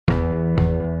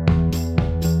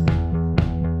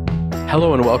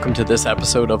Hello and welcome to this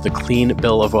episode of the Clean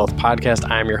Bill of Wealth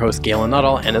podcast. I'm your host,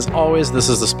 Gallie, and as always, this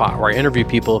is the spot where I interview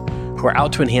people who are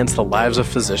out to enhance the lives of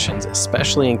physicians,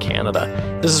 especially in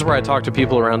Canada. This is where I talk to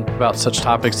people about such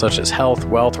topics such as health,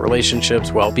 wealth,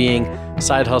 relationships, well-being,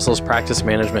 side hustles, practice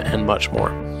management, and much more.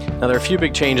 Now, there are a few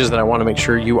big changes that I want to make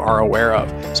sure you are aware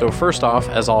of. So first off,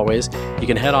 as always, you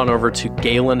can head on over to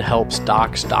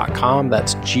GalenHelpsDocs.com.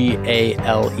 That's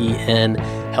Galen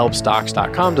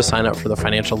helpsdocs.com to sign up for the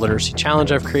Financial Literacy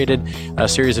Challenge I've created, a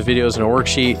series of videos and a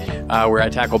worksheet where I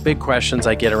tackle big questions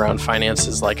I get around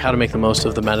finances, like how to make the most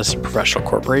of the medicine professional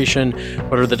corporation,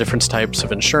 what are the different types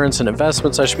of insurance and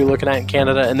investments I should be looking at in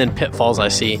Canada, and then pitfalls I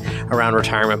see around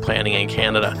retirement planning in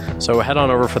Canada. So head on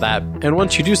over for that. And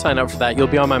once you do sign up for that, you'll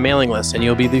be on my mailing list and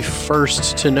you'll be the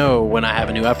first to know when I have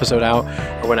a new episode out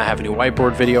or when I have a new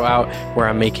whiteboard video out where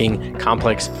I'm making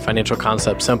complex financial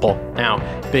concepts simple. Now,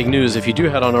 big news, if you do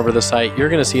head on over the site, you're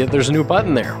going to see that there's a new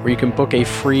button there where you can book a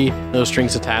free, no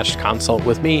strings attached consult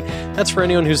with me. That's for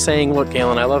anyone who's saying, look,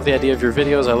 Galen, I love the idea of your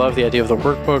videos. I love the idea of the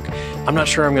workbook. I'm not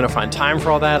sure I'm going to find time for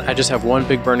all that. I just have one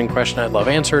big burning question I'd love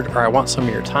answered, or I want some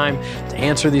of your time to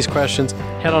answer these questions.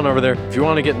 Head on over there. If you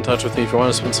want to get in touch with me, if you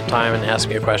want to spend some time and ask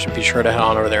me a question, be sure to head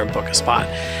on over there and book a spot.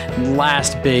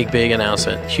 Last big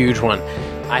announcement, huge one.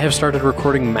 I have started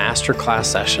recording masterclass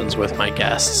sessions with my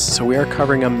guests. So we are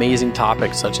covering amazing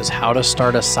topics such as how to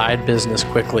start a side business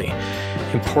quickly,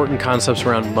 important concepts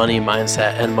around money,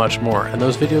 mindset, and much more. And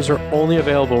those videos are only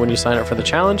available when you sign up for the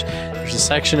challenge. There's a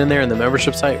section in there in the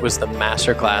membership site was the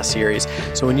masterclass series.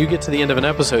 So when you get to the end of an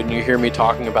episode and you hear me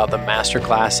talking about the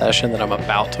masterclass session that I'm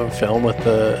about to film with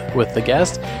the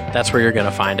guest, that's where you're going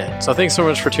to find it. So thanks so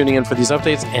much for tuning in for these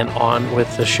updates, and on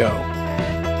with the show.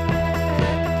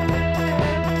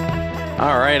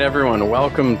 All right, everyone.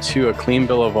 Welcome to a Clean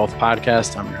Bill of Wealth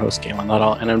podcast. I'm your host, Galen,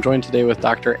 and I'm joined today with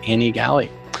Dr. Annie Gallie.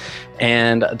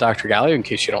 And Dr. Gallie, in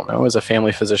case you don't know, is a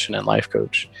family physician and life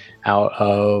coach out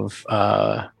of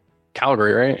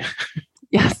Calgary, right?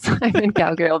 Yes, I'm in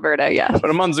Calgary, Alberta, yes. But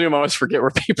I'm on Zoom. I always forget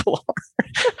where people are.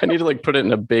 I need to put it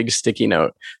in a big sticky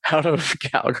note out of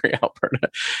Calgary, Alberta.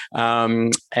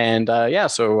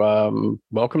 So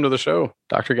welcome to the show,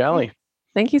 Dr. Gallie.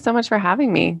 Thank you so much for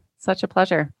having me. Such a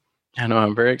pleasure. I know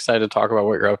I'm very excited to talk about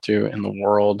what you're up to in the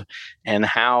world and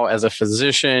how, as a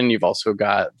physician, you've also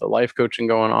got the life coaching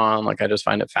going on. I just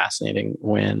find it fascinating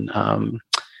when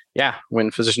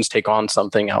physicians take on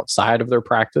something outside of their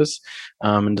practice,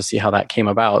 and to see how that came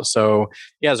about. So,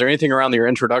 is there anything around your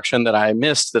introduction that I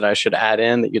missed that I should add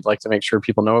in that you'd like to make sure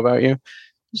people know about you?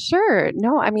 Sure.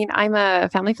 No, I'm a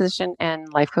family physician and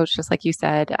life coach, just like you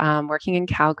said, working in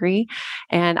Calgary.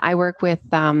 And I work with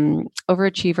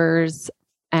overachievers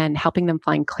and helping them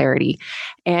find clarity.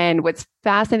 And what's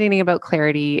fascinating about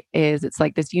clarity is it's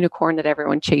like this unicorn that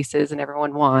everyone chases and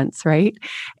everyone wants, right?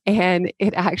 And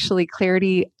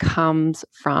clarity comes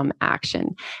from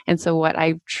action. And so what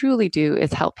I truly do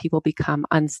is help people become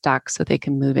unstuck so they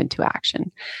can move into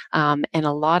action. And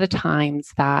a lot of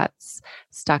times that's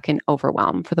stuck in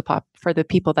overwhelm for the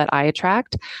people that I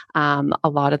attract. A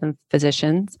lot of them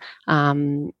physicians,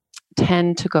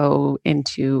 tend to go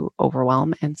into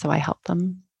overwhelm. And so I help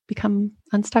them become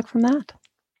unstuck from that.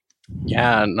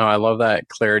 Yeah, no, I love that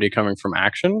clarity coming from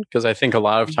action, because I think a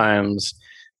lot of times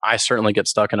I certainly get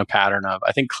stuck in a pattern of,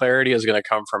 I think clarity is going to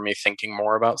come from me thinking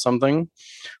more about something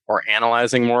or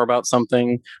analyzing more about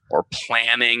something or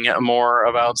planning more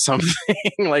about something.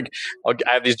 I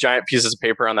have these giant pieces of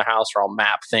paper on the house where I'll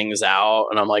map things out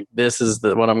and I'm like, this is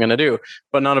what I'm going to do.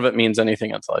 But none of it means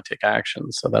anything until I take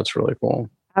action. So that's really cool.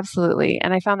 Absolutely.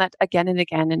 And I found that again and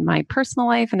again in my personal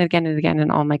life and again in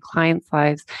all my clients'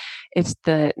 lives, it's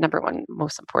the number one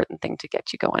most important thing to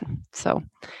get you going. So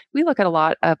we look at a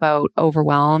lot about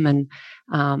overwhelm and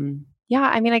I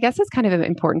guess it's kind of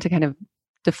important to kind of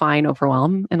define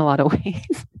overwhelm in a lot of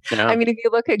ways. Yeah. If you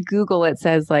look at Google, it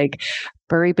says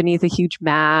buried beneath a huge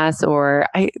mass, or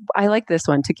I like this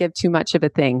one, to give too much of a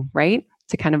thing, right?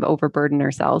 To kind of overburden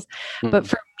ourselves. But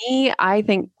for me, I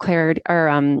think clarity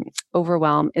or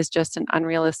overwhelm is just an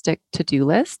unrealistic to-do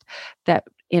list that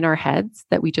in our heads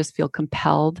that we just feel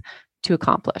compelled to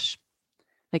accomplish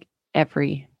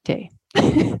every day.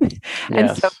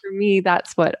 And so for me,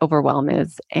 that's what overwhelm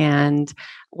is, and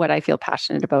what I feel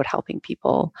passionate about helping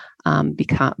people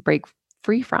break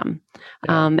free from.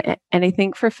 And I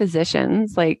think for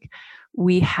physicians,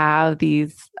 we have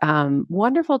these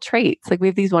wonderful traits. We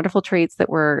have these wonderful traits that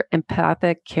we're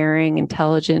empathic, caring,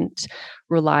 intelligent,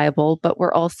 reliable, but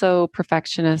we're also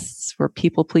perfectionists. We're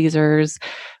people pleasers.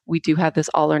 We do have this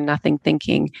all or nothing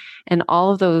thinking. And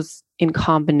all of those in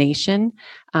combination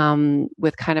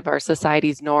with kind of our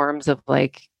society's norms of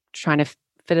trying to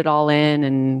fit it all in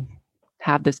and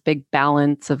have this big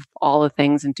balance of all the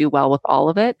things and do well with all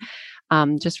of it,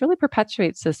 just really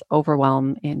perpetuates this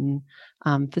overwhelm in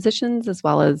physicians as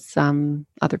well as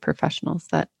other professionals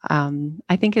that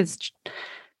I think is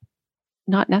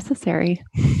not necessary.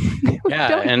 We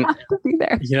don't have to be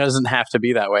there. It doesn't have to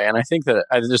be that way. And I think that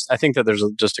there's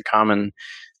just a common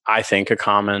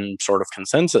sort of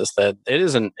consensus that it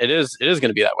is going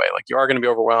to be that way. Like, you are going to be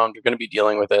overwhelmed. You're going to be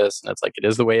dealing with this. And it's like, it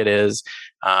is the way it is,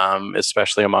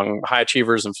 especially among high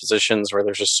achievers and physicians, where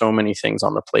there's just so many things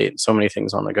on the plate, so many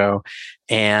things on the go.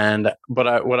 What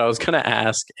I was going to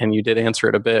ask, and you did answer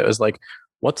it a bit, was like,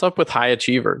 what's up with high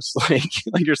achievers? like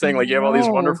you're saying, like, you have all these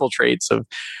wonderful traits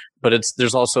but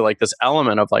there's also like this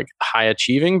element of like high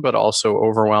achieving, but also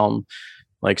overwhelm,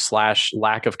 like /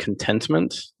 lack of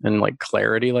contentment and like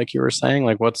clarity, like you were saying.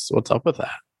 Like, what's up with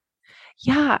that?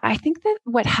 Yeah, I think that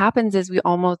what happens is we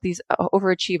almost, these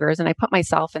overachievers, and I put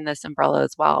myself in this umbrella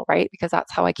as well, right? Because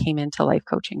that's how I came into life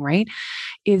coaching, right?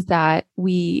 Is that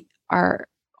we are,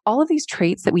 all of these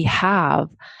traits that we have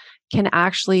can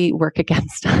actually work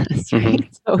against us, right?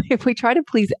 Mm-hmm. So if we try to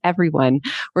please everyone,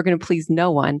 we're going to please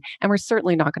no one, and we're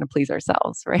certainly not going to please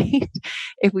ourselves, right?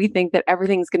 If we think that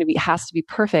everything's has to be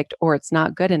perfect or it's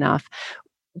not good enough,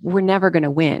 we're never going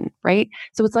to win, right?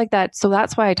 So it's like that. So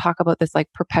that's why I talk about this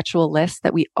like perpetual list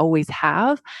that we always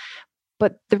have.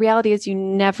 But the reality is you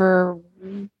never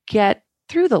get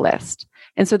through the list.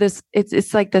 And so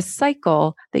it's like this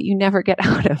cycle that you never get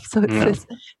out of. So it's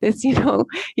this,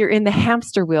 you're in the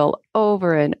hamster wheel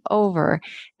over and over,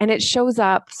 and it shows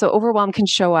up. So overwhelm can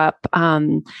show up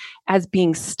as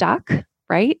being stuck,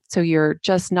 right? So you're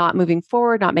just not moving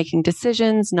forward, not making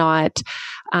decisions, not,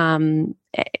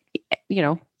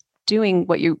 doing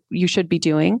what you should be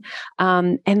doing.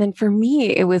 And then for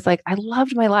me, it was like, I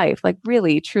loved my life, like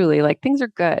really, truly, like things are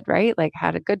good, right? Like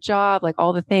had a good job, like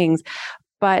all the things.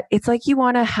 But it's like you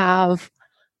want to have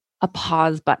a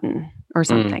pause button or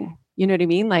something. You know what I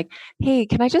mean? Like, hey,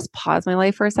 can I just pause my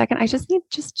life for a second? I just need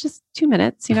just 2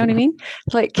 minutes. You know what I mean?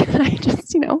 Like, can I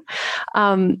just,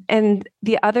 and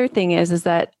the other thing is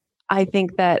that I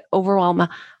think that overwhelm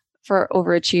for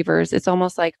overachievers, it's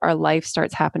almost like our life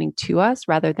starts happening to us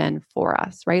rather than for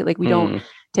us, right? Like we don't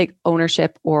take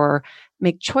ownership or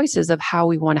make choices of how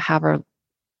we want to have our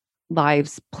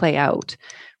lives play out.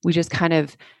 We just kind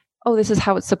of, oh, this is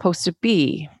how it's supposed to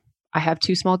be. I have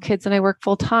 2 small kids and I work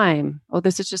full time. Oh,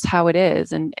 this is just how it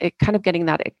is. And it kind of getting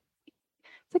that, it's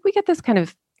like we get this kind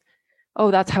of,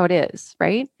 oh, that's how it is,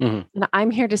 right? Mm-hmm. And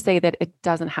I'm here to say that it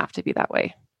doesn't have to be that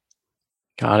way.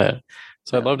 Got it.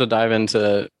 So I'd love to dive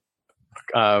into,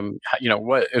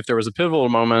 what if there was a pivotal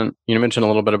moment. You mentioned a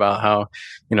little bit about how,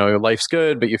 life's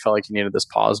good, but you felt like you needed this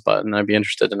pause button. I'd be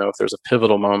interested to know if there's a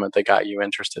pivotal moment that got you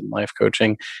interested in life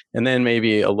coaching, and then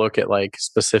maybe a look at like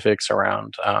specifics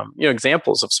around,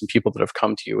 examples of some people that have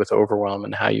come to you with overwhelm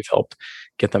and how you've helped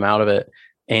get them out of it.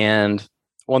 And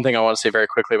one thing I want to say very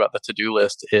quickly about the to-do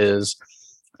list is,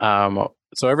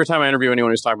 so every time I interview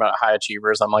anyone who's talking about high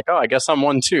achievers, I'm like, oh, I guess I'm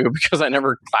one too, because I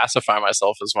never classify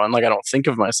myself as one. Like, I don't think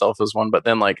of myself as one. But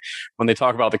then like when they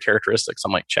talk about the characteristics,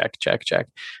 I'm like, check, check, check.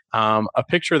 A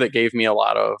picture that gave me a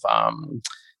lot of,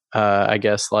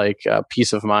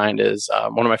 peace of mind is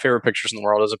one of my favorite pictures in the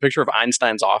world is a picture of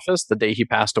Einstein's office the day he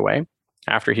passed away.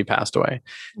 After he passed away.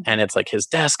 And it's like his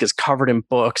desk is covered in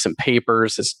books and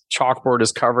papers. His chalkboard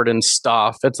is covered in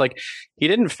stuff. It's like he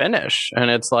didn't finish. And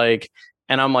it's like,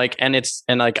 and I'm like,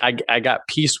 I got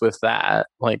peace with that.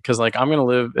 Like, cause like, I'm going to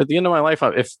live at the end of my life.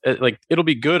 It'll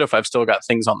be good if I've still got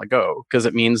things on the go. Cause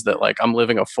it means that like, I'm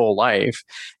living a full life.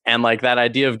 And like that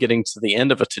idea of getting to the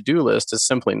end of a to-do list is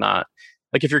simply not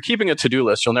like, if you're keeping a to-do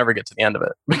list, you'll never get to the end of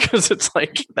it because it's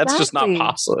like, that's just not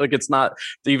possible. Like, it's not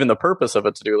even the purpose of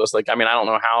a to-do list. Like, I mean, I don't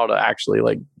know how to actually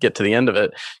like get to the end of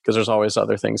it because there's always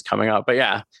other things coming up, but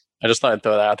yeah. I just thought I'd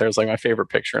throw that out there. It's like my favorite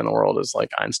picture in the world is like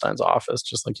Einstein's office,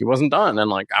 just like he wasn't done. And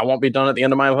like, I won't be done at the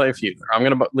end of my life either. I'm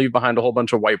going to leave behind a whole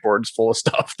bunch of whiteboards full of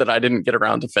stuff that I didn't get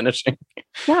around to finishing.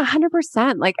 Yeah,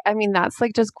 100%. Like, I mean, that's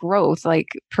like just growth, like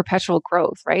perpetual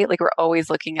growth, right? Like we're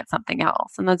always looking at something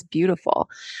else, and that's beautiful.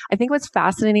 I think what's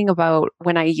fascinating about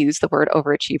when I use the word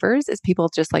overachievers is people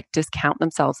just like discount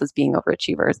themselves as being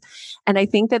overachievers. And I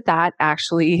think that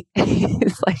actually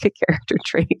is like a character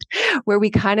trait where we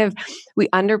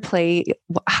underplay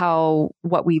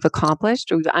what we've accomplished,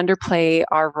 or we underplay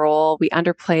our role. We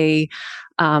underplay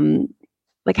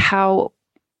like how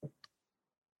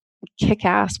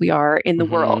kick-ass we are in the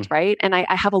world, right? And I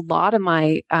have a lot of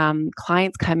my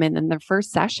clients come in, and their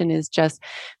first session is just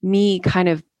me kind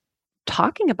of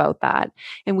talking about that.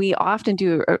 And we often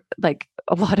do like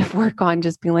a lot of work on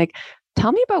just being like,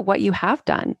 tell me about what you have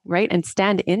done, right? And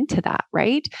stand into that,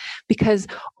 right? Because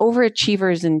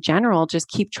overachievers in general just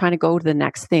keep trying to go to the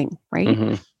next thing, right?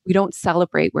 Mm-hmm. We don't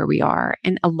celebrate where we are.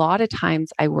 And a lot of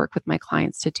times I work with my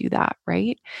clients to do that,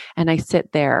 right? And I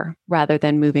sit there rather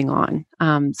than moving on.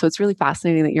 So it's really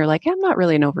fascinating that you're like, I'm not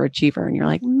really an overachiever. And you're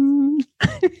like,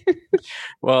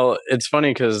 Well, it's funny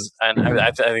because, and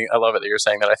I think I love it that you're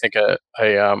saying that. I think a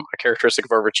characteristic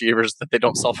of overachievers is that they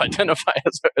don't self-identify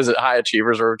as high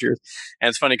achievers or overachievers. And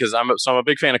it's funny because I'm a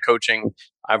big fan of coaching.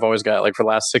 I've always got, like, for the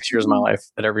last 6 years of my life,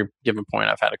 at every given point,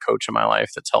 I've had a coach in my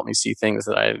life that's helped me see things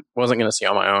that I wasn't going to see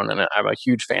on my own. And I'm a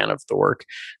huge fan of the work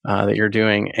that you're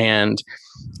doing. And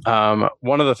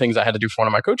one of the things I had to do for one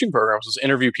of my coaching programs was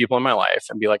interview people in my life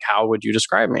and be like, how would you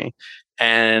describe me?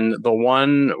 And the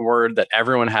one word that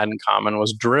everyone had in common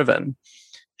was driven.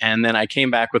 And then I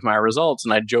came back with my results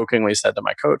and I jokingly said to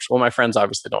my coach, well, my friends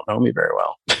obviously don't know me very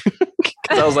well.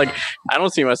 Because I was like, I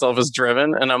don't see myself as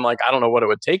driven. And I'm like, I don't know what it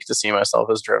would take to see myself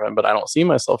as driven, but I don't see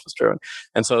myself as driven.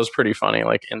 And so it was pretty funny,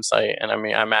 like, insight. And I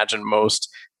mean, I imagine most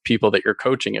people that you're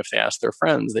coaching, if they ask their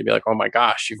friends, they'd be like, oh my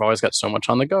gosh, you've always got so much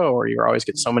on the go, or you always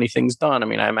get so many things done. I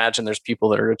mean, I imagine there's people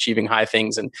that are achieving high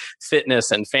things in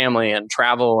fitness and family and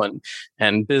travel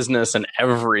and business and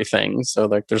everything. So,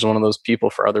 like, there's one of those people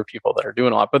for other people that are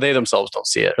doing a lot, but they themselves don't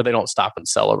see it, or they don't stop and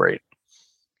celebrate.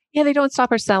 yeah, they don't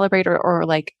stop or celebrate or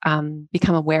like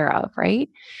become aware of, right?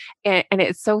 And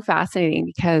it's so fascinating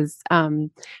because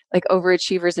like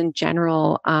overachievers in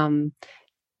general,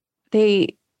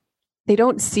 they they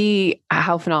don't see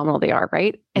how phenomenal they are,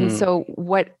 right? And so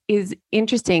what is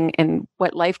interesting and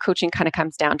what life coaching kind of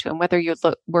comes down to, and whether you're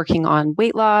working on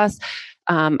weight loss,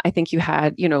 I think you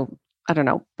had, I don't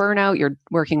know, burnout, you're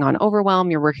working on overwhelm,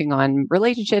 you're working on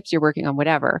relationships, you're working on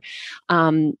whatever.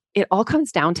 It all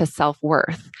comes down to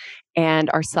self-worth and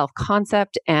our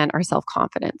self-concept and our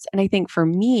self-confidence. And I think for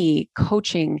me,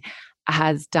 coaching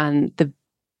has done the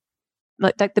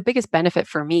biggest benefit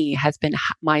for me has been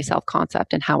my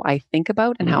self-concept and how I think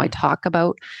about and how I talk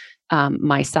about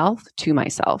myself to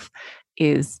myself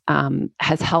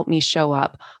has helped me show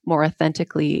up more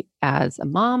authentically as a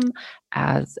mom,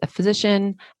 as a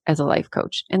physician, as a life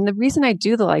coach. And the reason I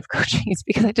do the life coaching is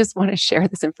because I just want to share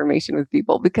this information with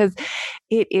people because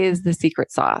it is the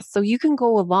secret sauce. So you can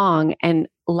go along and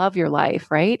love your life,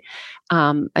 right?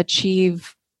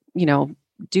 Achieve,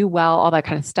 do well, all that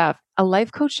kind of stuff. A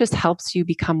life coach just helps you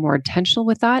become more intentional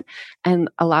with that and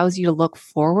allows you to look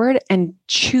forward and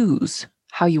choose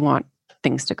how you want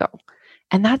things to go.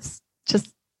 And that's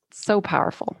just so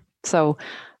powerful. So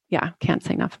yeah, can't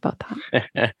say enough about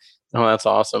that. Oh, that's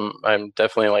awesome. I'm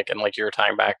definitely like you were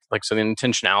tying back, like, so the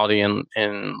intentionality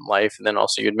in life. And then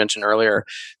also you'd mentioned earlier,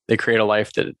 they create a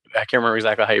life that I can't remember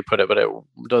exactly how you put it, but it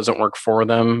doesn't work for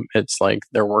them. It's like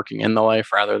they're working in the life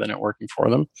rather than it working for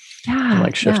them. Yeah. And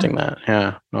like shifting that.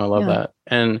 Yeah. No, I love that.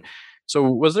 And so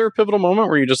was there a pivotal moment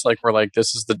where you just were like,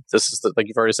 this is the, like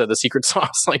you've already said, the secret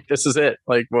sauce, like this is it.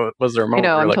 Like, what was there a moment?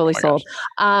 I'm like, totally sold.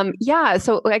 Yeah.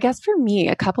 So I guess for me,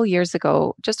 a couple years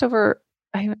ago, just over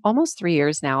almost 3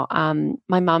 years now,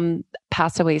 my mom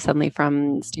passed away suddenly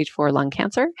from stage 4 lung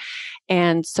cancer.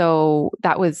 And so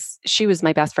she was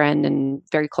my best friend and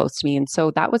very close to me. And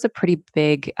so that was a pretty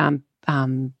big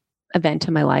event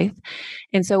in my life.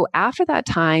 And so after that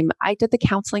time, I did the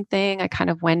counseling thing. I kind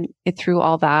of went through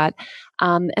all that.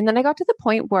 And then I got to the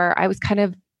point where I was kind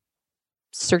of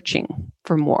searching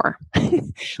for more.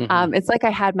 It's like I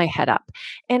had my head up.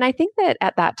 And I think that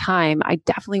at that time, I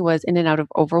definitely was in and out of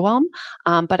overwhelm,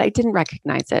 but I didn't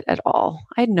recognize it at all.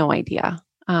 I had no idea.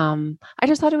 I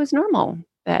just thought it was normal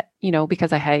that,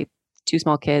 because I had 2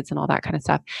 small kids and all that kind of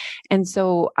stuff. And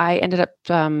so I ended up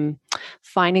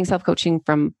finding self-coaching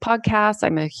from podcasts.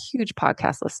 I'm a huge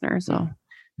podcast listener, so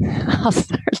I'll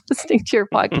start listening to your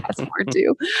podcast more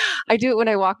too. I do it when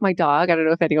I walk my dog. I don't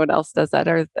know if anyone else does that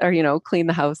or clean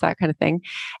the house, that kind of thing.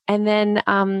 And then,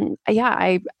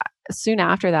 I soon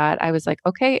after that, I was like,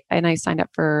 okay. And I signed up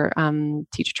for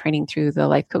teacher training through the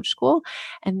life coach school.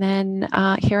 And then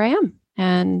here I am.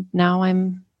 And now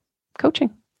I'm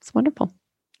coaching. It's wonderful.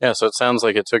 Yeah. So it sounds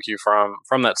like it took you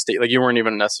from that state, like you weren't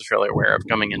even necessarily aware of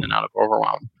coming in and out of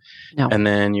overwhelm. No. And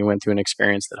then you went through an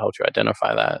experience that helped you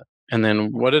identify that. And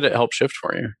then what did it help shift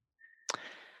for you?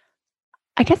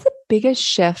 I guess the biggest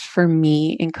shift for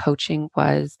me in coaching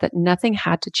was that nothing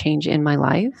had to change in my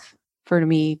life for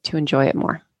me to enjoy it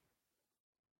more.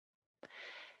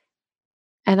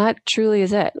 And that truly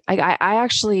is it. I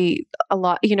actually, a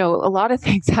lot of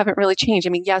things haven't really changed. I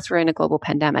mean, yes, we're in a global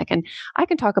pandemic, and I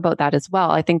can talk about that as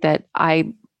well. I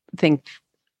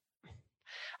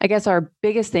guess our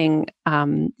biggest thing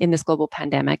in this global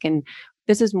pandemic, and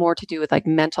this is more to do with like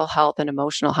mental health and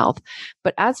emotional health.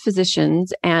 But as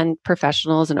physicians and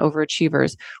professionals and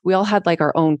overachievers, we all had like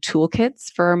our own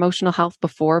toolkits for emotional health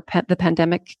before the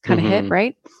pandemic kind of hit,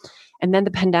 right? And then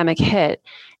the pandemic hit,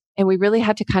 and we really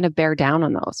had to kind of bear down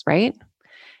on those, right?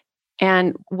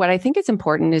 And what I think is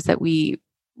important is that we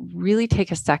really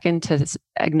take a second to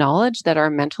acknowledge that our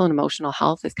mental and emotional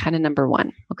health is kind of number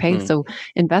one. Okay. So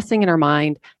investing in our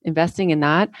mind, investing in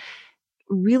that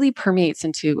really permeates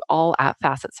into all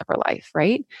facets of our life.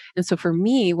 Right. And so for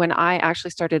me, when I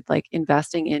actually started like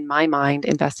investing in my mind,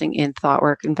 investing in thought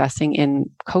work, investing in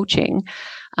coaching,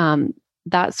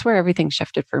 that's where everything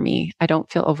shifted for me. I don't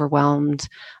feel overwhelmed.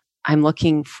 I'm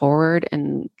looking forward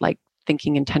and like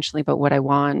thinking intentionally about what I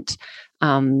want.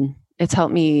 It's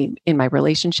helped me in my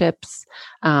relationships,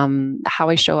 how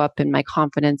I show up in my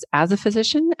confidence as a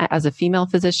physician, as a female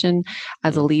physician,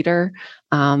 as a leader.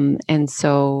 And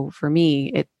so for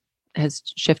me, it has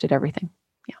shifted everything.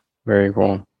 Yeah. Very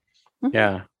cool.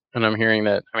 Yeah. And I'm hearing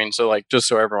that, I mean, so like, just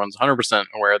so everyone's 100%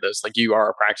 aware of this, like you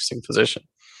are a practicing physician.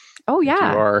 Oh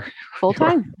yeah. You are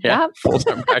full-time. Yeah.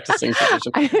 Full-time practicing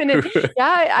physician. And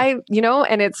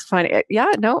it's funny.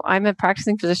 I'm a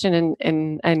practicing physician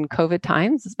in COVID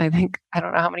times. I think, I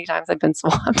don't know how many times I've been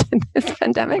swabbed in this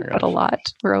pandemic, but a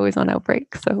lot. We're always on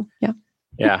outbreak. So yeah.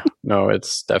 Yeah, no,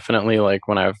 it's definitely like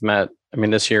when I've met, I mean,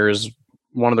 this year is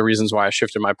one of the reasons why I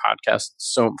shifted my podcast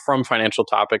so from financial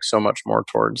topics so much more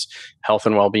towards health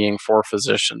and well-being for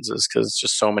physicians is because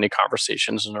just so many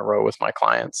conversations in a row with my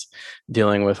clients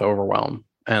dealing with overwhelm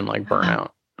and like burnout.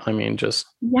 I mean, just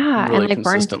really and like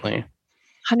consistently.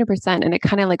 100%. And it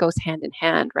kind of like goes hand in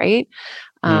hand, right?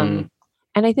 And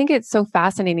I think it's so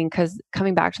fascinating because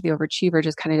coming back to the overachiever,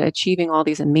 just kind of achieving all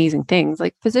these amazing things,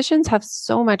 like physicians have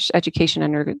so much education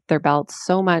under their belts,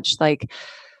 so much like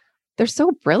they're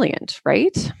so brilliant,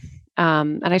 right?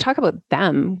 And I talk about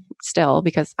them still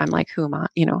because I'm like, who am I?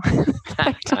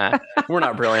 We're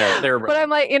not brilliant. They're brilliant. But I'm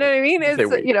like, you know what I mean? It's,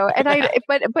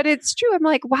 but it's true. I'm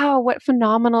like, wow, what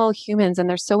phenomenal humans. And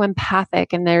they're so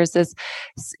empathic. And there's this,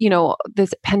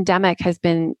 this pandemic has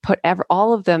been put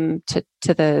all of them to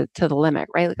the limit,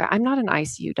 right? Like I'm not an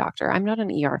ICU doctor. I'm not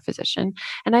an ER physician.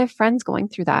 And I have friends going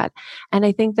through that. And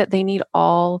I think that they need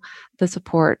all the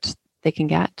support they can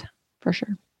get for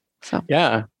sure. So,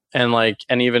 yeah. And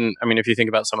even, I mean, if you think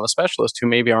about some of the specialists who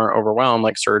maybe aren't overwhelmed,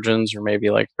 like surgeons or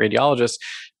maybe like radiologists,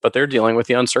 but they're dealing with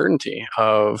the uncertainty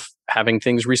of having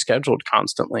things rescheduled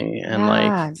constantly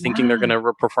and thinking they're going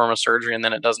to perform a surgery and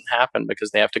then it doesn't happen because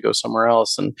they have to go somewhere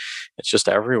else. And it's just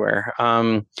everywhere.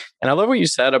 And I love what you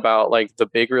said about like the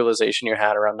big realization you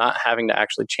had around not having to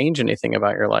actually change anything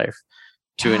about your life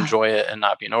to enjoy it and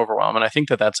not being overwhelmed. And I think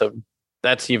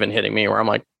that's even hitting me where I'm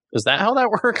like, is that how that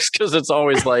works? Because it's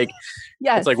always like,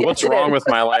 what's wrong with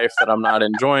my life that I'm not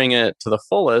enjoying it to the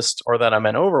fullest or that I'm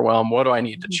in overwhelm? What do I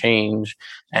need to change?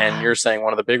 And you're saying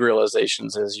one of the big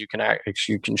realizations is you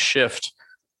can shift.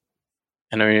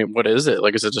 And I mean, what is it?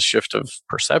 Like, is it a shift of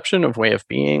perception, of way of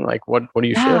being? Like, what do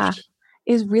you shift?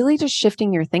 Is really just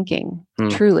shifting your thinking,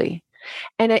 truly.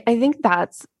 And I think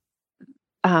that's,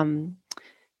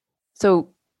 so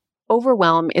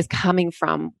overwhelm is coming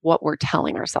from what we're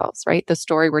telling ourselves, right? The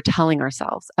story we're telling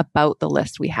ourselves about the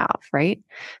list we have, right?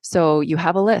 So you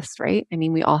have a list, right? I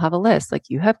mean, we all have a list. Like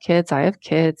you have kids, I have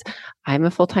kids. I'm a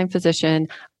full-time physician.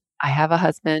 I have a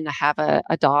husband. I have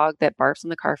a dog that barfs on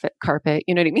the carpet.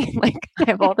 You know what I mean? Like I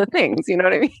have all the things, you know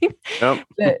what I mean? Yep.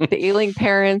 the ailing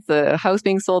parents, the house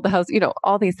being sold, the house,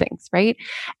 all these things, right?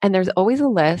 And there's always a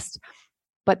list,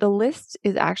 but the list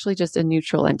is actually just a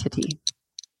neutral entity.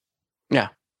 Yeah.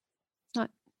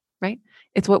 Right?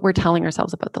 It's what we're telling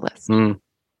ourselves about the list.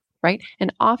 Right?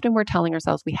 And often we're telling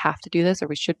ourselves we have to do this or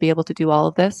we should be able to do all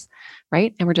of this.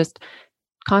 Right? And we're just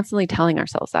constantly telling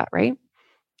ourselves that, right?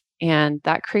 And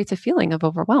that creates a feeling of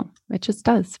overwhelm. It just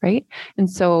does, right? And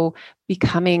so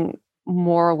becoming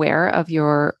more aware of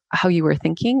how you were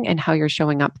thinking and how you're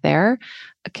showing up there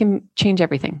can change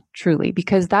everything, truly.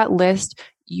 Because that list,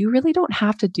 you really don't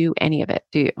have to do any of it,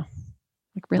 do you?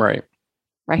 Like really? Right.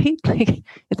 Right? Like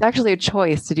it's actually a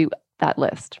choice to do that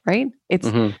list, right? It's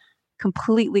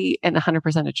completely and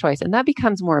 100% a choice. And that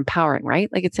becomes more empowering, right?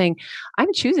 Like it's saying,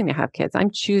 I'm choosing to have kids.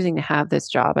 I'm choosing to have this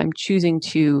job. I'm choosing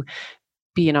to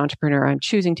be an entrepreneur. I'm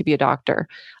choosing to be a doctor.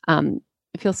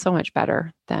 It feels so much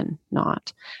better than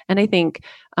not. And I think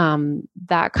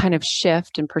that kind of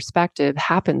shift in perspective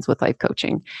happens with life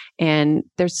coaching. And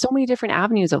there's so many different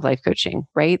avenues of life coaching,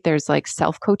 right? There's like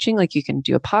self-coaching, like you can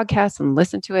do a podcast and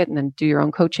listen to it and then do your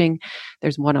own coaching.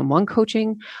 There's one-on-one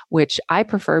coaching, which I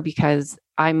prefer because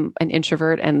I'm an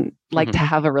introvert and like to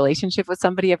have a relationship with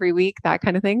somebody every week, that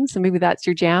kind of thing. So maybe that's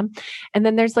your jam. And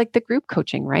then there's like the group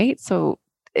coaching, right? So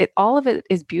all of it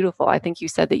is beautiful. I think you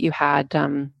said that you had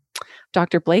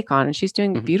Dr. Blake on, and she's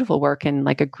doing beautiful work in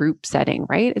like a group setting,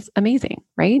 right? It's amazing,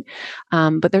 right?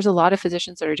 But there's a lot of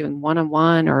physicians that are doing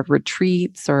one-on-one or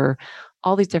retreats or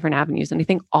all these different avenues. And I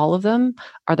think all of them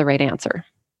are the right answer.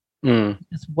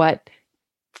 It's what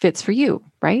fits for you,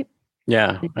 right?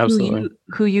 Yeah, absolutely.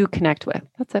 Who you connect with.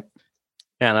 That's it.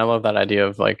 Yeah, and I love that idea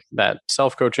of like that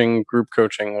self-coaching, group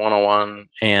coaching, one-on-one.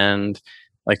 And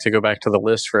like to go back to the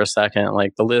list for a second,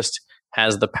 like the list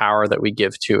has the power that we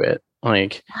give to it.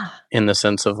 Like in the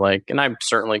sense of like, and I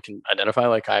certainly can identify,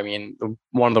 like, I mean,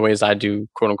 one of the ways I do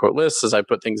quote unquote lists is I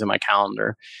put things in my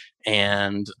calendar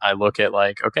and I look at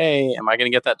like, okay, am I going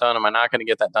to get that done? Am I not going to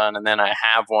get that done? And then I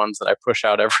have ones that I push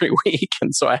out every week.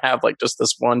 And so I have like just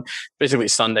this one, basically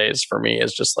Sundays for me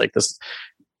is just like this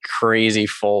crazy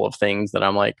full of things that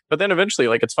I'm like, but then eventually,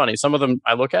 like, it's funny. Some of them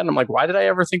I look at and I'm like, why did I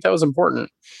ever think that was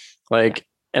important? Like,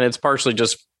 and it's partially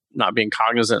just not being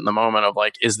cognizant in the moment of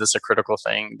like, is this a critical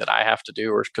thing that I have to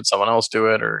do, or could someone else do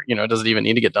it? Or, does it even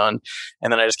need to get done?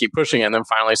 And then I just keep pushing it. And then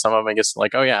finally some of it gets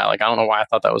like, oh yeah, like, I don't know why I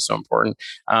thought that was so important.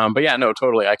 But yeah, no,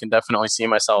 totally. I can definitely see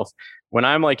myself when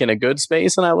I'm like in a good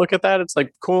space and I look at that, it's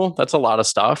like, cool, that's a lot of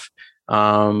stuff.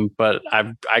 But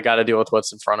I got to deal with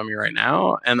what's in front of me right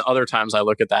now. And other times I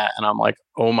look at that and I'm like,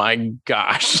 oh my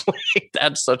gosh, like,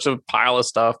 that's such a pile of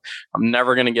stuff. I'm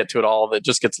never going to get to it all. It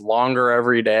just gets longer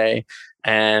every day.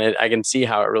 And I can see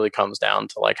how it really comes down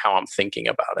to like how I'm thinking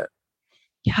about it.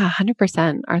 Yeah,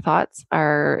 100%. Our thoughts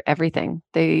are everything.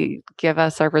 They give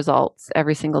us our results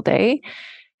every single day.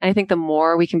 And I think the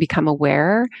more we can become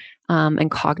aware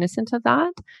and cognizant of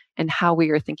that and how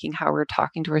we are thinking, how we're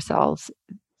talking to ourselves,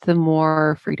 the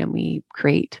more freedom we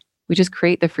create. We just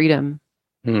create the freedom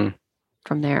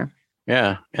from there.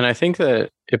 Yeah. And I think that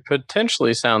it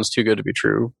potentially sounds too good to be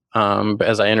true.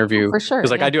 As I interview, for sure,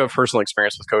 because like I do have personal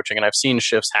experience with coaching, and I've seen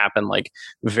shifts happen like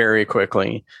very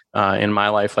quickly in my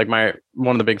life. Like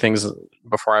one of the big things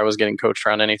before I was getting coached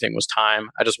around anything was time.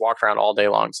 I just walked around all day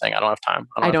long saying, I don't have time.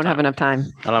 I don't have enough time.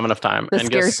 I don't have enough time. The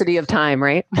scarcity of time,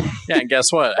 right? Yeah, and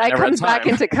guess what? That comes back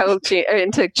into coaching,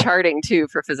 into charting too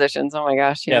for physicians. Oh my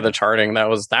gosh. Yeah, the charting. That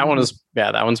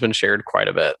one's been shared quite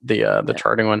a bit. The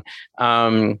charting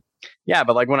one. Yeah,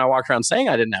 but like when I walked around saying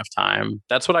I didn't have time,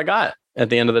 that's what I got at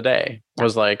the end of the day,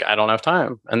 was like, I don't have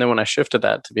time. And then when I shifted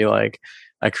that to be like,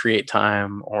 I create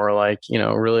time, or like,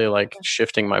 really like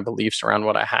shifting my beliefs around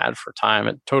what I had for time,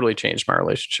 it totally changed my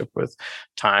relationship with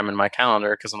time and my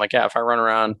calendar. Cause I'm like, yeah, if I run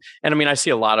around, and I mean, I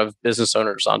see a lot of business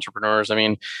owners, entrepreneurs. I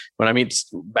mean, when I meet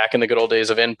back in the good old days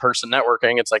of in-person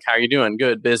networking, it's like, how are you doing?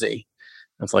 Good, busy.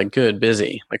 It's like, good,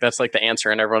 busy. Like, that's like the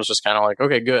answer. And everyone's just kind of like,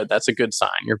 okay, good. That's a good sign.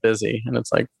 You're busy. And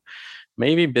it's like,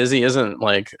 maybe busy isn't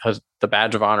like the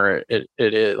badge of honor. It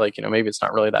is like, maybe it's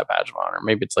not really that badge of honor.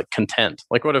 Maybe it's like content.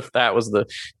 Like, what if that was the,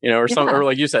 or something, or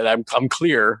like you said, I'm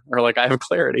clear, or like I have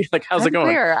clarity. Like, how's it going?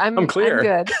 Clear. I'm clear.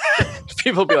 I'm good.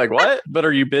 People be like, what? But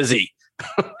are you busy?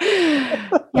 Yeah,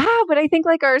 but I think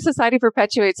like our society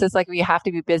perpetuates this, like we have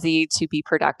to be busy to be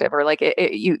productive, or like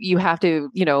you have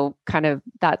to, kind of,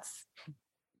 that's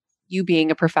you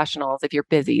being a professional. If you're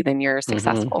busy, then you're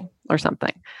successful or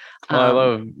something.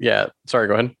 Well, sorry,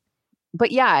 go ahead.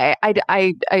 But yeah,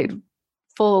 I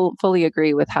fully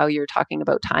agree with how you're talking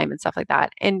about time and stuff like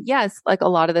that. And yes, like a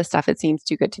lot of this stuff, it seems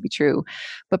too good to be true,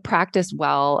 but practice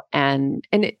well. And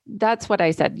that's what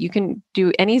I said. You can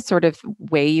do any sort of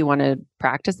way you want to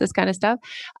practice this kind of stuff.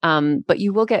 But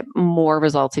you will get more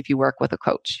results if you work with a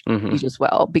coach. You just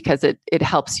will, because it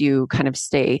helps you kind of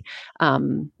stay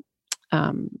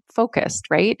focused,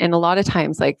 right? And a lot of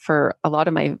times, like for a lot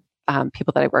of my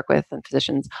people that I work with and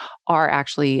physicians are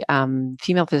actually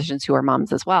female physicians who are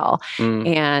moms as well.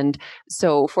 And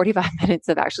so 45 minutes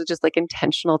of actually just like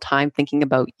intentional time thinking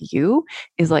about you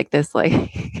is like this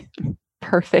like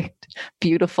perfect,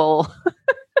 beautiful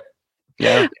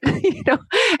Yeah.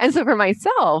 And so for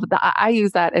myself, I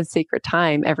use that as sacred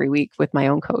time every week with my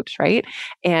own coach, right?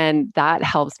 And that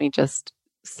helps me just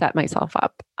set myself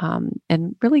up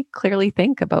and really clearly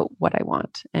think about what I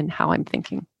want and how I'm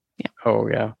thinking. Yeah. Oh,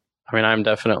 yeah. I mean, I'm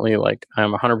definitely like,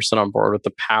 I'm 100% on board with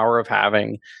the power of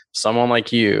having someone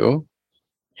like you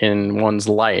in one's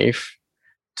life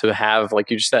to have,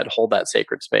 like you just said, hold that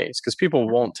sacred space, because people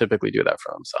won't typically do that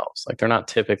for themselves. Like, they're not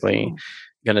typically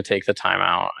going to take the time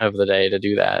out of the day to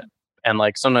do that. And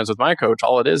like sometimes with my coach,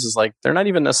 all it is like, they're not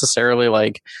even necessarily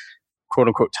like, quote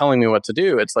unquote, telling me what to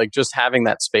do. It's like just having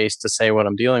that space to say what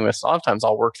I'm dealing with. So a lot of times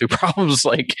I'll work through problems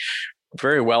like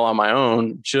very well on my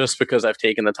own, just because I've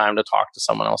taken the time to talk to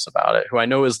someone else about it, who I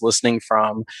know is listening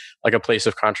from like a place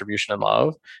of contribution and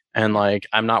love. And like,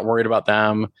 I'm not worried about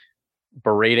them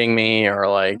berating me or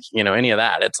like, any of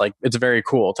that. It's like, it's very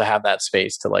cool to have that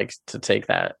space to like, to take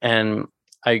that. And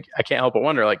I can't help but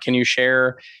wonder, like, can you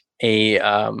share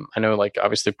I know like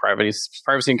obviously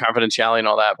privacy and confidentiality and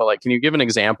all that, but like, can you give an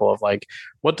example of like,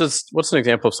 what's an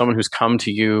example of someone who's come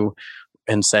to you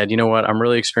and said, you know what, I'm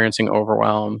really experiencing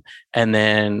overwhelm. And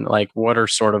then like, what are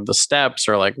sort of the steps,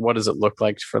 or like, what does it look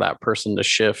like for that person to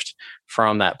shift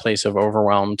from that place of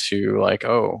overwhelm to like,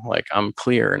 oh, like I'm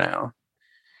clear now?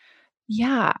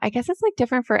 Yeah, I guess it's like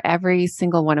different for every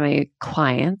single one of my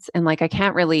clients. And like, I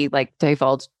can't really like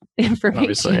divulge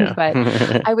Obviously, information, but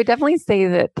yeah. I would definitely say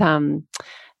that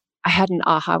I had an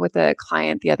aha with a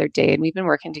client the other day, and we've been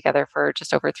working together for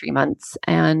just over 3 months.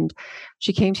 And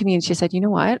she came to me and she said, you know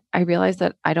what? I realized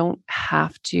that I don't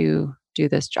have to do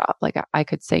this job. Like I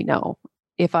could say no.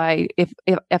 If I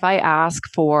ask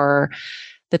for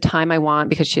the time I want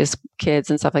because she has kids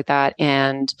and stuff like that,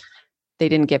 and they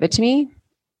didn't give it to me,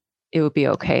 it would be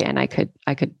okay. And I could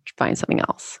find something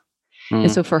else.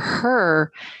 And so for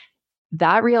her,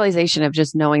 that realization of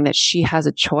just knowing that she has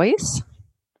a choice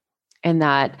and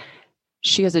that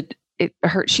she has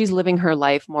she's living her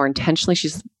life more intentionally.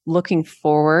 She's looking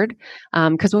forward.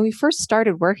 Because when we first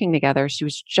started working together, she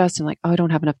was just in like, oh, I don't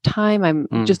have enough time. I'm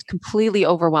just completely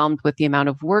overwhelmed with the amount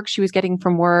of work she was getting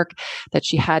from work, that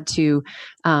she had to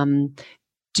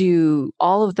do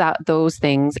all of those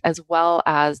things, as well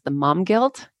as the mom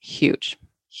guilt. Huge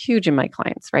in my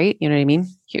clients, right? You know what I mean?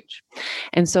 Huge.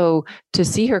 And so to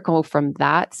see her go from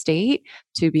that state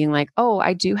to being like, oh,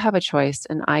 I do have a choice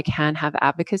and I can have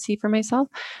advocacy for myself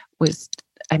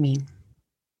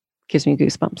gives me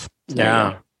goosebumps. So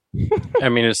Yeah. I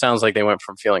mean, it sounds like they went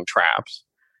from feeling trapped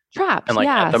and like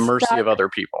at the mercy of other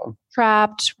people.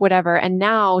 Trapped, whatever. And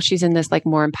now she's in this like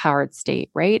more empowered state,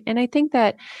 right? And I think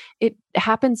that it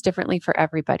happens differently for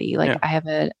everybody. Like I have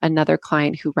another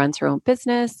client who runs her own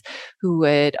business, who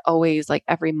would always like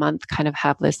every month kind of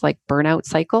have this like burnout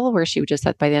cycle where she would just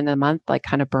at by the end of the month, like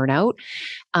kind of burn out.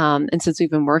 And since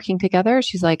we've been working together,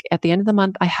 she's like, at the end of the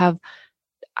month,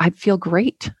 I feel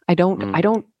great. I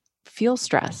don't feel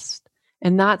stressed.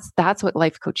 And that's what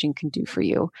life coaching can do for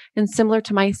you. And similar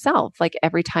to myself, like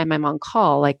every time I'm on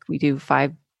call, like we do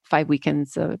five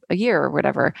weekends a year or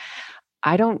whatever,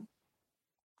 I don't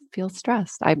feel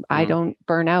stressed. I don't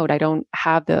burn out. I don't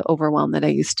have the overwhelm that I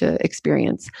used to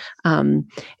experience. And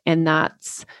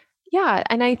that's, yeah.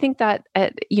 And I think that,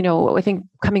 I think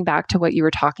coming back to what you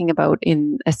were talking about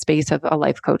in a space of a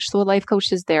life coach. So a life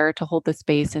coach is there to hold the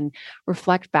space and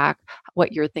reflect back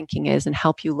what your thinking is and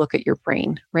help you look at your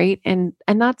brain. Right. And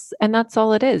that's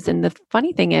all it is. And the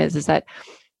funny thing is that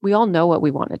we all know what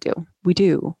we want to do. We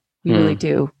do. We really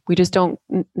do. We just don't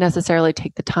necessarily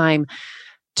take the time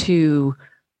to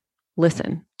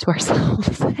listen to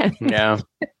ourselves.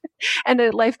 And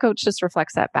a life coach just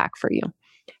reflects that back for you.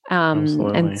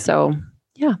 And so,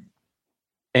 yeah.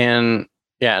 And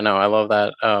no, I love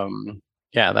that.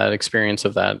 That experience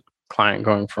of that client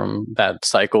going from that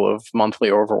cycle of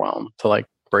monthly overwhelm to like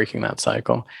breaking that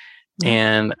cycle.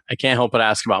 And I can't help but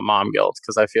ask about mom guilt,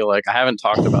 because I feel like I haven't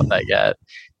talked about that yet.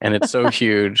 And it's so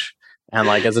huge. And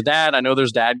like as a dad, I know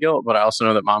there's dad guilt, but I also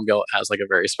know that mom guilt has like a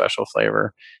very special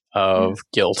flavor of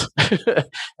guilt.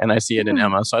 And I see it in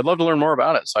Emma. So I'd love to learn more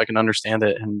about it so I can understand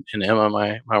it in Emma,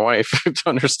 my wife, to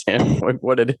understand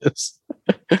what it is.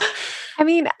 I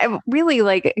mean, really,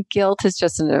 like guilt is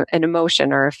just an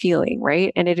emotion or a feeling,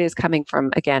 right? And it is coming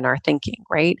from, again, our thinking,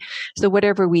 right? So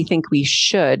whatever we think we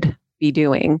should be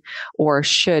doing or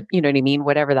should, you know what I mean?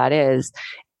 Whatever that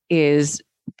is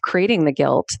creating the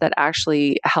guilt that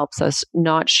actually helps us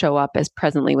not show up as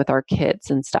presently with our kids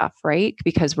and stuff, right?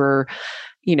 Because we're,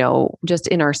 just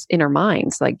in our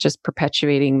minds, like just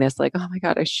perpetuating this, like, oh my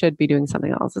God, I should be doing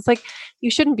something else. It's like,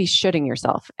 you shouldn't be shoulding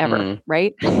yourself ever.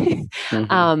 Right.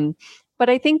 But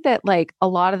I think that like a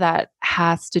lot of that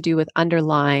has to do with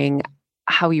underlying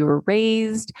how you were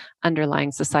raised,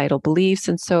 underlying societal beliefs.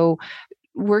 And so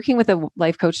working with a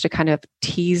life coach to kind of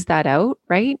tease that out,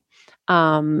 right,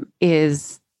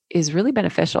 is really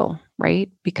beneficial, right?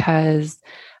 Because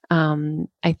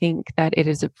I think that it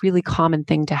is a really common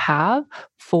thing to have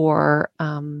for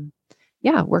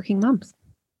working moms.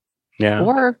 Yeah.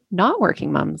 Or not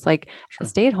working moms, like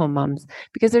stay-at-home moms,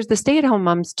 because there's the stay-at-home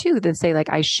moms too that say like,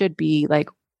 I should be like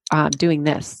doing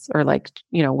this or like,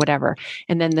 whatever.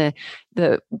 And then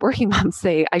the working moms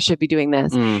say, I should be doing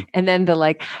this. And then the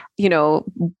like,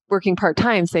 working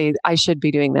part-time say, I should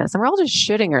be doing this. And we're all just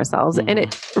shitting ourselves. And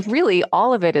it really,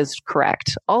 all of it is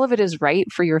correct. All of it is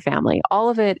right for your family. All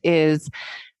of it is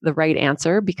the right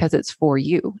answer because it's for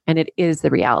you and it is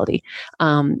the reality.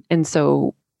 And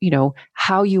so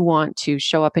how you want to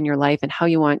show up in your life and how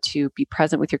you want to be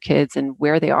present with your kids and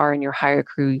where they are in your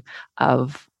hierarchy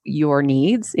of your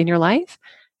needs in your life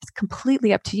is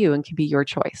completely up to you and can be your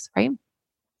choice, right?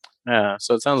 Yeah.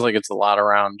 So it sounds like it's a lot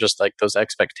around just like those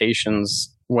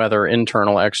expectations, whether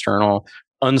internal, external,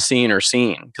 unseen or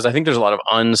seen. Because I think there's a lot of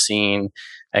unseen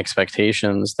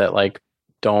expectations that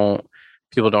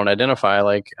people don't identify.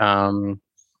 I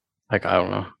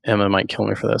don't know, Emma might kill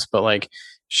me for this, but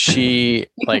she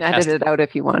you can edit it out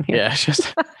if you want here. Yeah,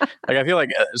 just I feel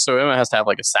like so Emma has to have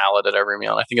a salad at every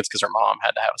meal. And I think it's because her mom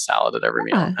had to have a salad at every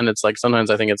meal, and it's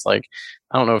sometimes I think it's I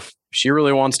don't know if she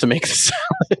really wants to make the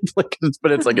salad,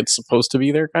 but it's it's supposed to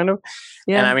be there kind of.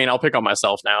 Yeah. And I mean, I'll pick on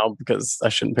myself now because I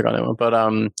shouldn't pick on Emma, but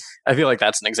I feel like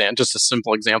that's an example, just a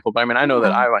simple example. But I mean, I know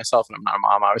that I myself, and I'm not a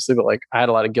mom obviously, but I had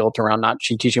a lot of guilt around not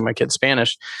teaching my kids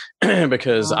Spanish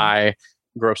because I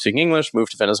grew up speaking English,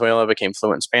 moved to Venezuela, became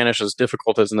fluent in Spanish as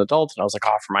difficult as an adult. And I was like,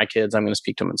 for my kids, I'm going to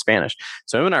speak to them in Spanish.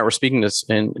 So Emma and I were speaking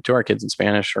to our kids in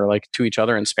Spanish or to each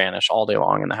other in Spanish all day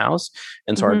long in the house.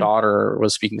 And so our daughter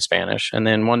was speaking Spanish. And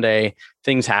then one day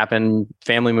things happened,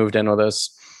 family moved in with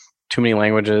us, too many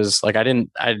languages. I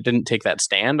didn't take that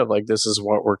stand of this is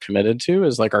what we're committed to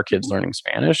is our kids learning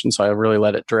Spanish. And so I really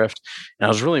let it drift. And I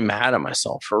was really mad at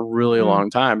myself for a really long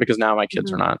time because now my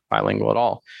kids are not bilingual at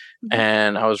all.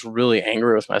 And I was really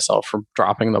angry with myself for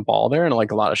dropping the ball there and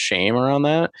a lot of shame around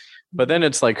that. But then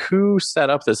it's who set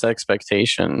up this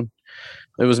expectation?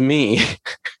 It was me.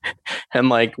 And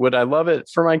would I love it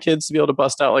for my kids to be able to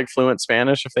bust out fluent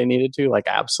Spanish if they needed to?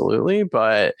 Absolutely.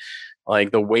 But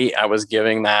the weight I was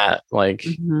giving that lack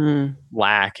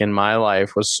in my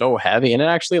life was so heavy. And it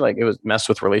actually it was messed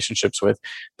with relationships with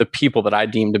the people that I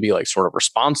deemed to be sort of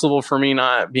responsible for me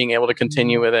not being able to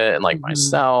continue with it and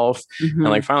myself.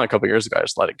 And finally a couple of years ago, I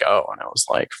just let it go. And it was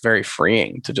very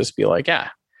freeing to just be yeah,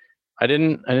 I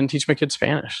didn't teach my kids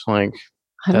Spanish. 100%.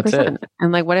 That's it.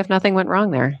 And what if nothing went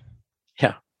wrong there?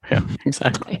 Yeah,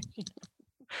 exactly.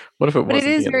 What if it wasn't? But it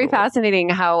is very fascinating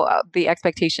how the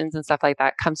expectations and stuff like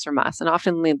that comes from us. And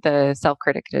often the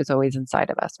self-critic is always inside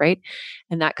of us, right?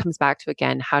 And that comes back to,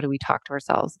 again, how do we talk to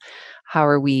ourselves? How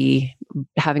are we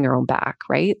having our own back,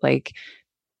 right?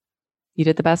 You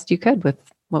did the best you could with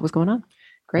what was going on.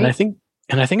 Great.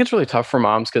 And I think it's really tough for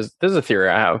moms because this is a theory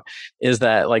I have, is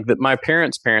that my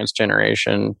parents'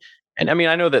 generation. And I mean,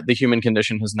 I know that the human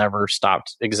condition has never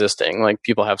stopped existing.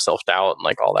 People have self-doubt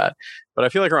and all that. But I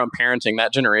feel around parenting,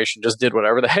 that generation just did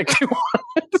whatever the heck they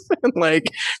wanted. And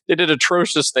they did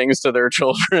atrocious things to their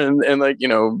children and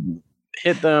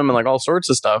hit them and all sorts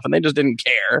of stuff. And they just didn't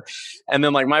care. And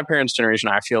then my parents' generation,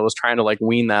 I feel, was trying to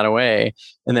wean that away.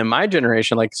 And then my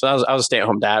generation, so I was a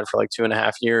stay-at-home dad for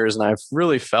 2.5 years. And I've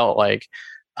really felt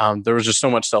there was just so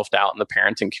much self-doubt in the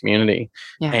parenting community.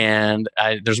 Yeah. And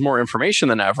there's more information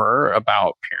than ever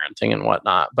about parenting and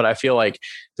whatnot. But I feel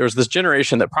there was this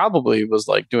generation that probably was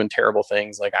doing terrible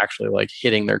things, actually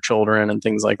hitting their children and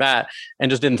things like that, and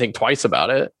just didn't think twice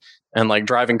about it. And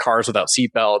driving cars without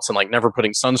seatbelts and never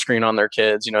putting sunscreen on their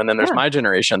kids, and then there's my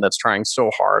generation that's trying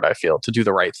so hard, I feel, to do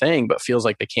the right thing, but feels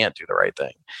like they can't do the right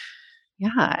thing.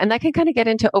 Yeah. And that can kind of get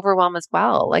into overwhelm as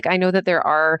well. I know that there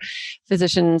are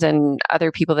physicians and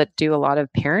other people that do a lot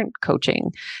of parent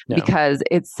coaching because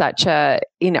it's such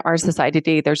in our society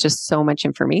today, there's just so much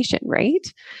information, right?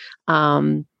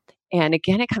 And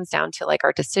again, it comes down to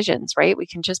our decisions, right? We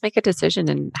can just make a decision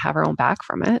and have our own back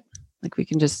from it. We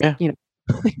can just,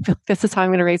 this is how I'm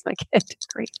going to raise my kid.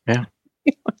 Great. Yeah.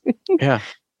 Yeah.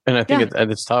 And I think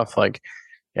it's tough.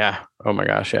 Oh my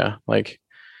gosh. Yeah.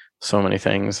 So many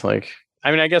things. I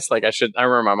mean, I guess I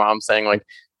remember my mom saying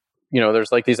there's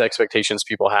these expectations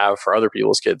people have for other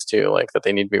people's kids too, that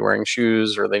they need to be wearing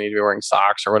shoes or they need to be wearing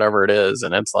socks or whatever it is.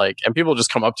 And it's and people just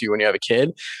come up to you when you have a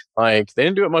kid. They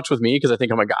didn't do it much with me because I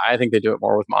think I'm a guy. I think they do it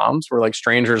more with moms where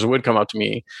strangers would come up to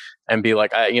me and be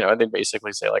they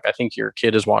basically say I think your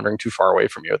kid is wandering too far away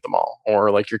from you at the mall,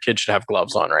 or your kid should have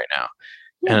gloves on right now.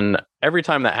 Yeah. And every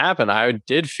time that happened, I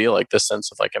did feel this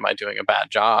sense of am I doing a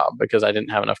bad job? Because I didn't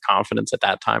have enough confidence at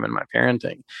that time in my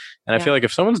parenting. And I feel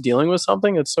if someone's dealing with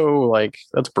something, it's so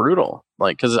that's brutal.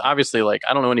 Because obviously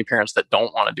I don't know any parents that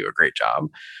don't want to do a great job,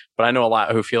 but I know a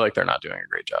lot who feel they're not doing a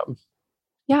great job.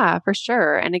 Yeah, for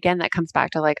sure. And again, that comes back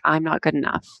to I'm not good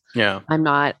enough. Yeah. I'm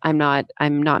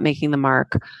not making the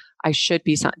mark. I should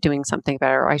be doing something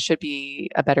better. Or I should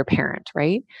be a better parent.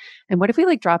 Right. And what if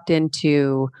we dropped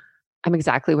into I'm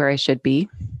exactly where I should be.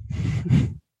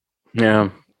 Yeah.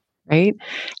 Right.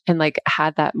 And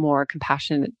had that more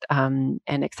compassionate and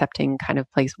accepting kind of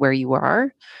place where you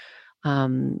are. I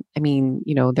mean,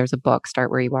 there's a book,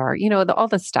 Start Where You Are, all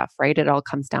the stuff, right? It all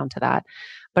comes down to that.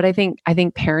 But I think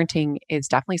parenting is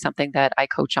definitely something that I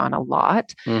coach on a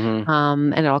lot.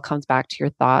 Mm-hmm. And it all comes back to your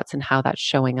thoughts and how that's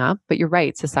showing up. But you're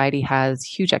right, society has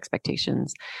huge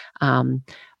expectations.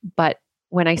 But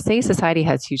when I say society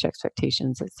has huge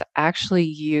expectations, it's actually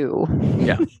you.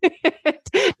 Yeah.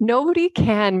 Nobody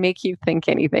can make you think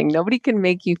anything. Nobody can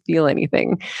make you feel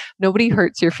anything. Nobody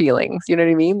hurts your feelings. You know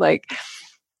what I mean? Like,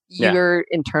 you're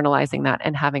internalizing that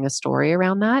and having a story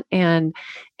around that. And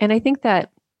I think that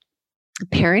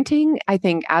parenting, I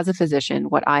think as a physician,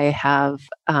 what I have,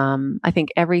 I think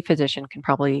every physician can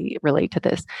probably relate to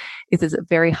this, is a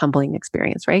very humbling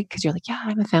experience, right? Because you're like, yeah,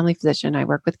 I'm a family physician. I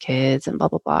work with kids and blah,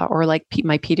 blah, blah. Or like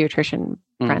my pediatrician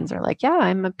friends are like, yeah,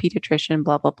 I'm a pediatrician,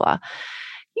 blah, blah, blah.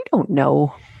 You don't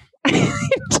know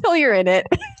until you're in it.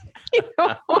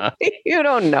 You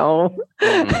don't know,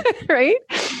 right?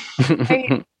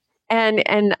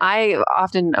 And I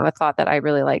often have thought that I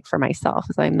really like for myself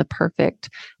is I'm the perfect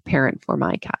parent for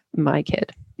my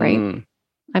kid, right?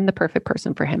 I'm the perfect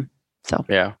person for him. So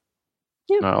yeah.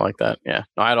 No, I like that. Yeah.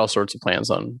 No, I had all sorts of plans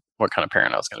on what kind of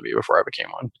parent I was going to be before I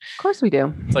became one. Of course we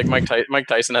do. It's like Mike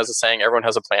Tyson has a saying, everyone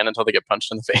has a plan until they get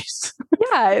punched in the face.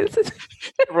 Yeah.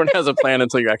 Everyone has a plan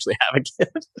until you actually have a kid.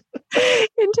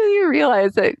 Until you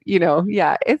realize that,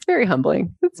 it's very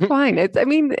humbling. It's fine. They're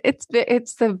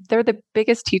the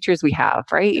biggest teachers we have,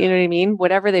 right? You know what I mean?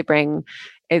 Whatever they bring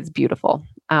is beautiful.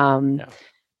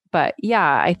 But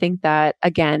yeah, I think that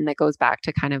again, that goes back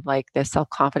to kind of like this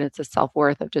self-confidence, this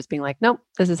self-worth of just being like, nope,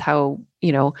 this is how,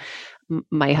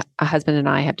 my husband and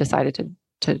I have decided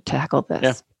to tackle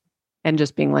this, and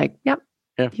just being like, yep,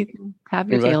 you can have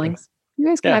your feelings. You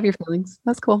guys can have your feelings.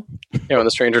 That's cool. Yeah. When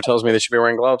the stranger tells me they should be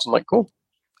wearing gloves, I'm like, cool.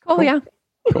 Yeah.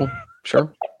 Cool.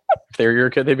 Sure. If they were your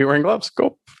kid, they'd be wearing gloves.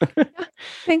 Cool.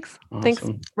 Thanks. Awesome. Thanks.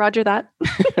 Roger that.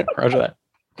 Roger that.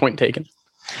 Point taken.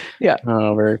 Yeah.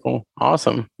 Oh, very cool.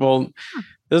 Awesome. Well,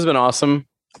 this has been awesome.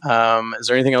 Is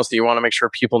there anything else that you want to make sure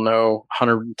people know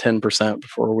 110%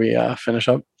 before we finish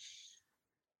up?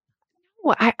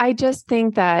 Well, I just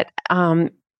think that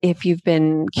if you've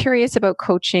been curious about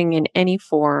coaching in any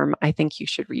form, I think you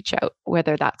should reach out,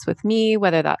 whether that's with me,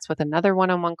 whether that's with another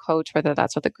one-on-one coach, whether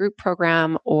that's with a group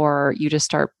program, or you just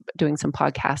start doing some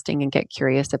podcasting and get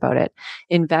curious about it.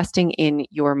 Investing in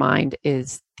your mind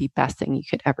is the best thing you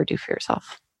could ever do for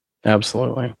yourself.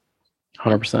 Absolutely.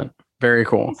 100%. Very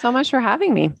cool. Thanks so much for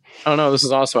having me. Oh no, this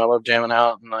is awesome. I love jamming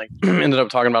out and ended up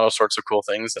talking about all sorts of cool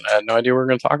things that I had no idea we were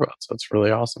going to talk about. So it's really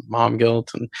awesome. Mom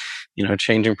guilt and,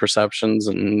 changing perceptions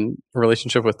and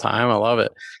relationship with time. I love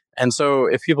it. And so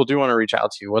if people do want to reach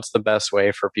out to you, what's the best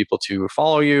way for people to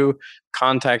follow you,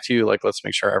 contact you? Let's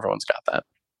make sure everyone's got that.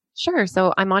 Sure.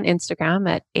 So I'm on Instagram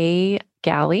at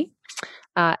 @Gallie.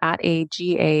 At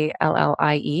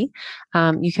AGALLIE.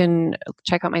 You can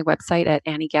check out my website at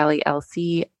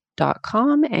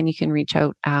AnnieGallieLC.com, and you can reach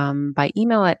out by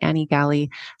email at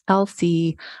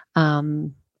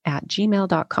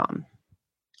AnnieGallieLC@gmail.com.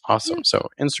 Awesome. Yeah. So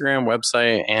Instagram,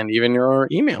 website, and even your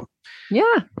email.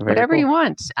 Yeah, whatever you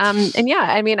want. And yeah,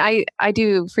 I mean, I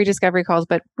do free discovery calls,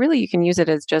 but really you can use it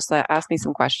as just ask me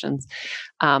some questions,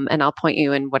 and I'll point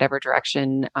you in whatever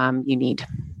direction you need.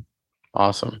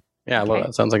 Awesome. Yeah, I love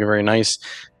that. Sounds like a very nice,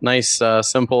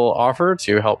 simple offer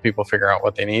to help people figure out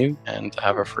what they need and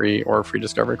have a free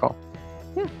discovery call.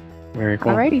 Yeah. Very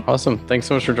cool. Alrighty. Awesome. Thanks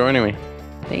so much for joining me.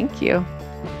 Thank you.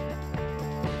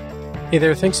 Hey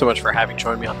there, thanks so much for having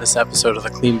joined me on this episode of the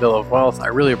Clean Bill of Wealth. I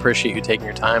really appreciate you taking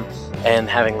your time and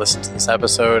having listened to this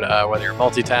episode, whether you're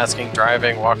multitasking,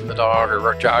 driving, walking the dog,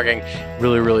 or jogging.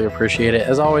 Really, really appreciate it.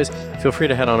 As always, feel free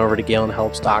to head on over to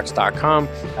GalenHelpsDocs.com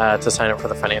to sign up for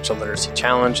the Financial Literacy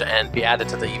Challenge and be added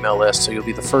to the email list so you'll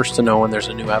be the first to know when there's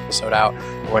a new episode out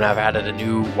or when I've added a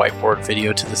new whiteboard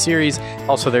video to the series.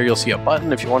 Also there, you'll see a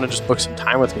button if you want to just book some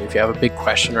time with me. If you have a big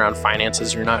question around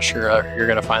finances, you're not sure you're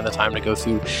going to find the time to go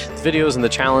through the videos and the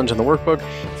challenge and the workbook,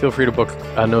 feel free to book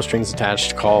a no strings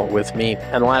attached call with me.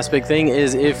 And the last big thing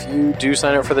is if you do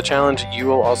sign up for the challenge, you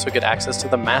will also get access to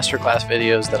the masterclass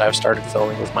videos that I've started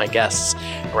filming with my guests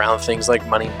around things like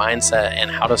money mindset and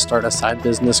how to start a side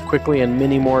business quickly and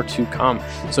many more to come.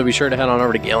 So be sure to head on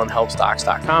over to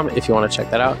GalenHelpsDocs.com if you want to check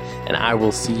that out. And I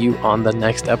will see you on the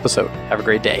next episode. Have a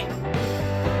great day.